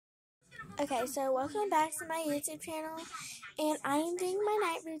Okay, so welcome back to my YouTube channel, and I am doing my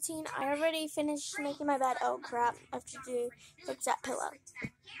night routine. I already finished making my bed. Oh crap, I have to fix that pillow.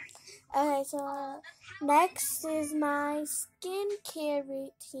 Okay, so next is my skincare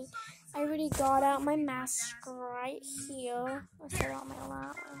routine. I already got out my mask right here. Let's put it on my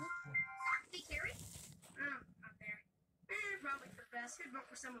lap. Hey, Carrie? Oh, up there. Probably for the best. Who'd vote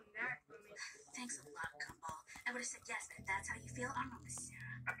for someone that for me? Thanks a lot, Gumball. I would have said yes, but if that's how you feel, I'm on the Sarah.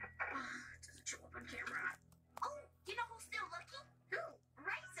 Doesn't show up on camera. Oh, you know who's still looking? Who?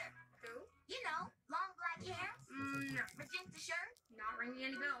 Razor. Who? You know, long black hair, No. magenta shirt, Not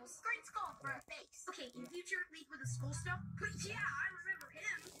ringing any bells. green skull for a face. Okay, in future, lead with a skull stuff? Yeah, I remember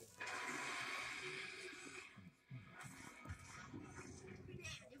him.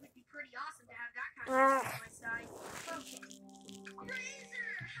 Man, it would be pretty awesome to have that kind of guy on my side. Okay. Razor,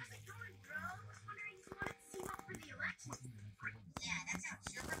 how's it going, bro? Was wondering if you wanted to team up for the election. Yeah, that sounds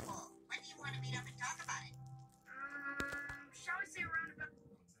super cool. When do you want to meet up and talk about it? Shall we say around about...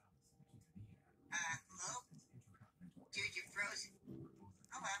 Hello? Dude, you're frozen.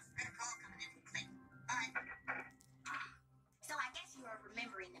 Oh well, got a call coming in from Clayton. Bye. So I guess you are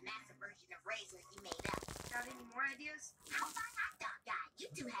remembering the massive version of Razor you made up. Got any more ideas? How about hot dog guy? You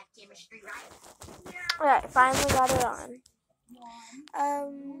two have chemistry, right? Yeah. Alright, finally got it on. 1,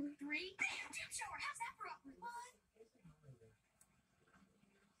 2, 3. Bam! Jim Shower, how's that for upward?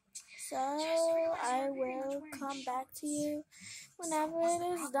 So I will come back to you whenever it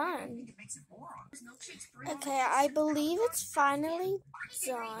is done. Okay, I believe it's finally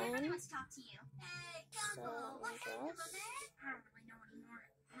done. Let's talk to you. Hey, So Gumball, what happened, I my man? I don't really know anymore.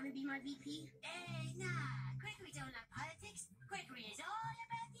 Wanna be my VP? Hey, nah. Gregory don't like politics. Gregory is all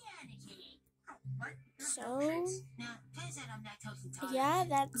about the anarchy. Oh, what? So Now, turns out I'm lactose intolerant. yeah,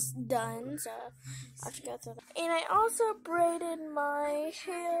 that's done. So I have to go through that. And I also braided my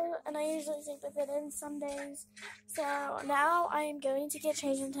hair, and I usually sleep with it in some days. So now I am going to get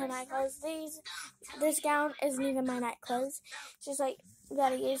changed into night clothes. This gown isn't even my night clothes. It's just like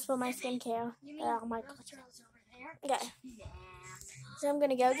that I use for my skincare. Oh my god. Okay. So I'm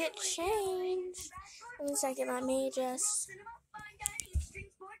gonna go get changed. In a second, let me just.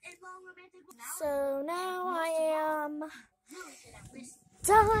 So now I am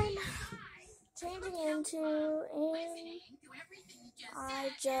done changing into,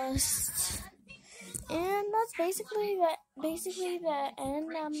 and that's basically the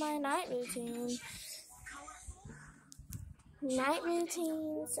end of my night routine.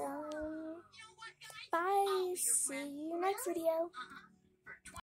 So bye. See you next video.